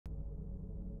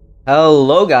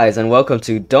Hello guys and welcome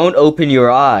to Don't Open Your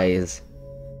Eyes.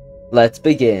 Let's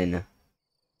begin.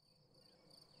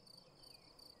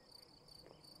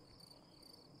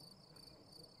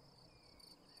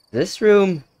 This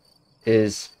room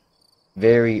is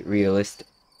very realistic.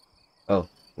 Oh,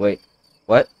 wait.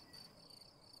 What?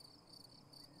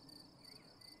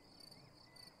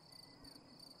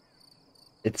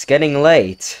 It's getting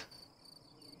late.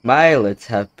 My eyelids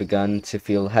have begun to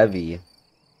feel heavy.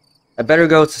 I better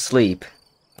go to sleep.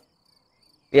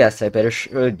 Yes, I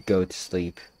should go to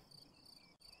sleep.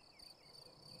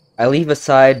 I leave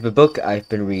aside the book I've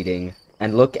been reading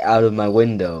and look out of my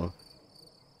window.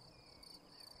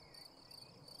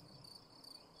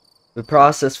 The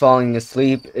process falling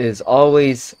asleep is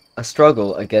always a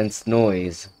struggle against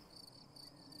noise.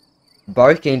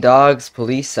 Barking dogs,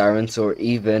 police sirens, or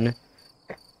even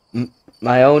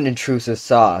my own intrusive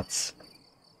thoughts.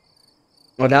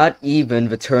 Or not even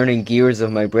the turning gears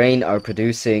of my brain are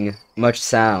producing much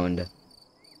sound.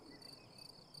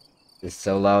 It's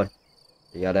so loud.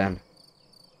 Goddamn.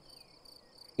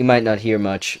 You might not hear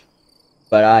much,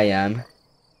 but I am.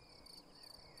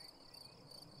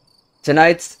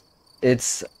 Tonight,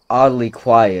 it's oddly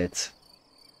quiet.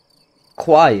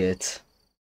 Quiet.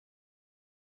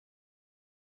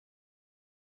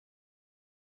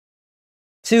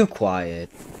 Too quiet.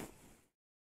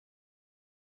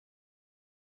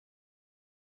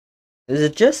 Is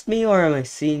it just me or am I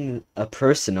seeing a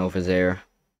person over there?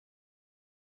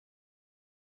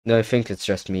 No, I think it's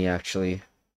just me actually.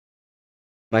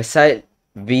 My sight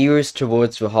veers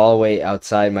towards the hallway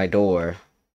outside my door.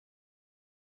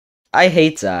 I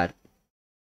hate that.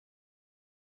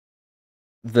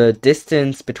 The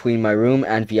distance between my room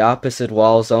and the opposite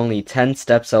wall is only 10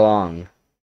 steps along.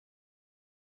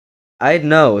 I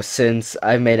know since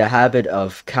I've made a habit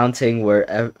of counting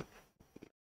wherever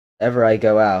I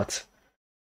go out.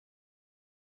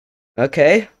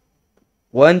 Okay.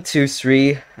 1, 2,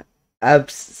 3.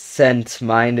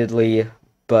 Absent-mindedly,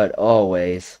 but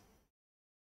always.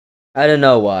 I don't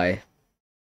know why.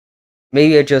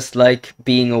 Maybe I just like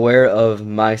being aware of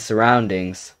my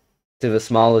surroundings, to the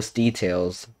smallest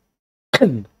details.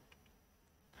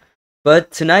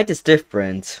 But tonight is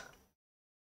different.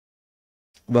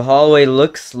 The hallway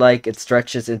looks like it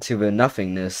stretches into the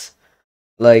nothingness,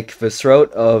 like the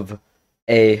throat of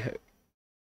a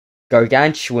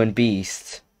gargantuan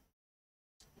beast.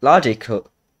 Logical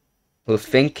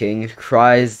thinking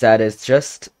cries that it's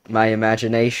just my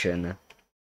imagination.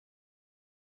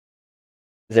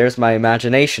 There's my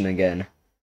imagination again.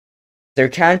 There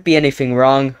can't be anything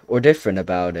wrong or different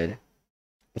about it.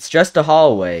 It's just a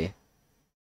hallway.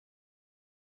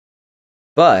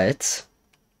 But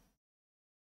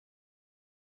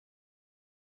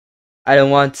I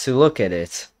don't want to look at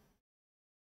it.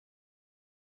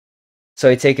 So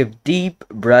I take a deep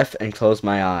breath and close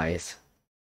my eyes.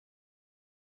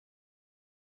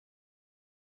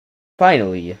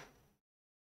 Finally,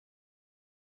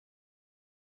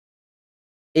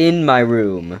 in my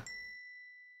room,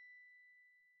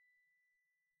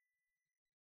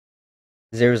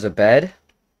 there's a bed.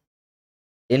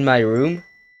 In my room,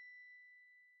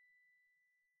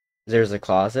 there's a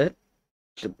closet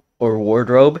or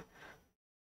wardrobe.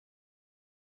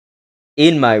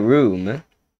 In my room,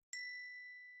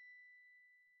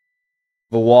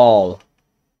 the wall.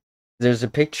 There's a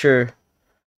picture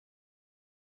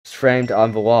framed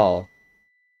on the wall.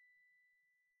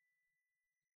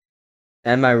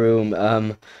 And my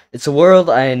room, it's a world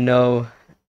I know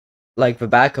like the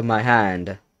back of my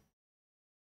hand.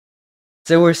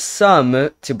 There were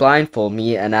some to blindfold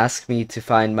me and ask me to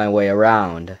find my way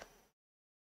around.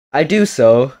 I do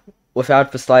so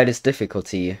without the slightest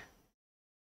difficulty.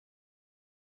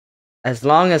 As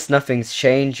long as nothing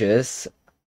changes,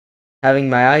 having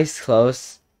my eyes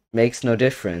closed makes no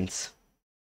difference.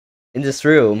 In this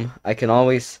room, I can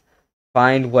always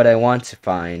find what I want to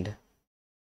find.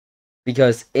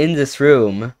 Because in this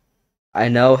room, I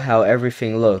know how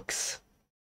everything looks.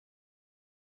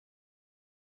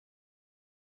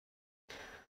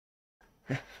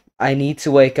 I need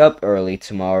to wake up early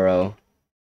tomorrow.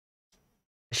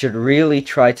 I should really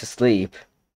try to sleep.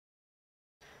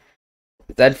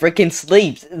 That freaking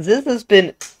sleeps. This has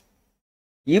been...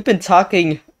 You've been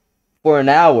talking for an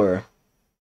hour.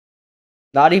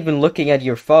 Not even looking at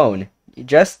your phone. You're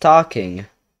just talking.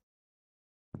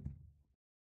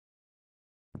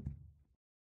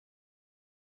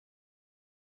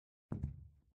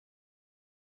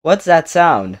 What's that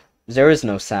sound? There is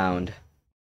no sound.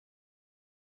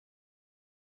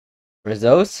 Were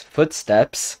those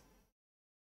footsteps?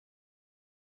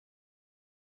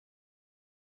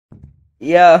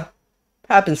 Yeah,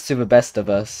 happens to the best of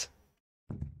us.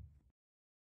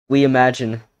 we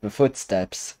imagine the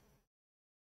footsteps.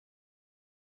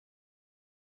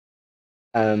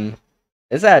 Um,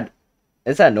 is that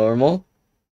normal?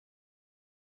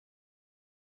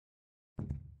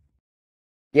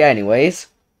 Yeah, anyways.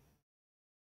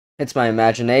 It's my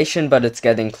imagination, but it's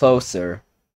getting closer.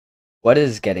 What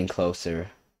is getting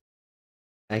closer?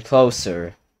 And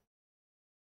closer.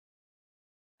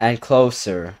 And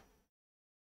closer.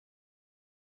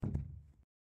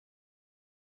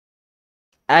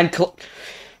 And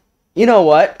you know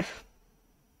what?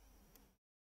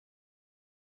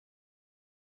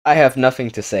 I have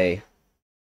nothing to say.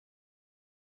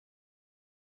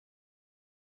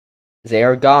 They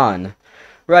are gone.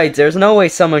 Right, there's no way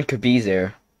someone could be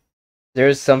there.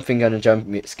 There's something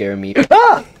gonna scare me.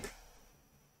 Ah!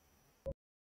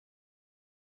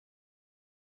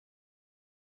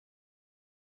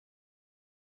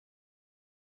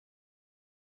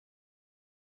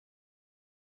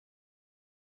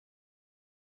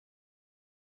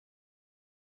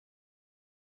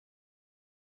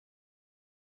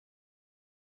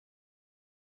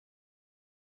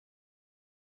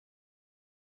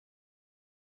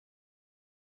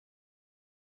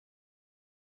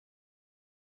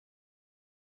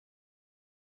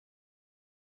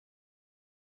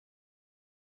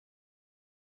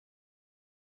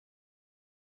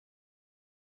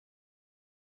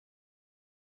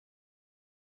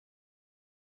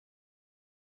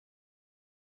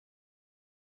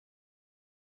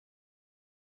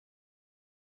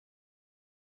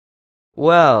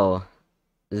 Well,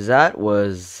 that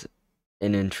was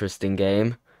an interesting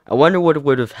game. I wonder what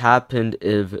would have happened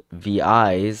if the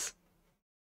eyes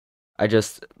I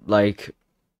just like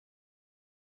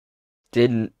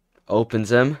didn't open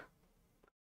them.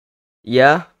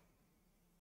 Yeah,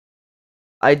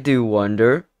 I do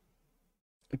wonder.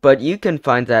 But you can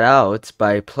find that out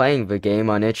by playing the game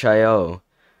on itch.io.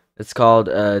 It's called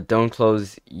Don't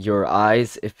Close Your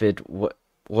Eyes if it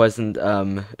wasn't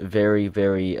very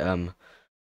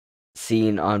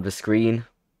seen on the screen.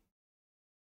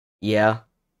 Yeah,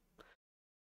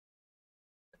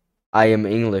 I am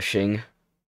Englishing.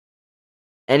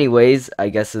 Anyways, I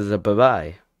guess it's a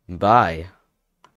bye-bye. Bye.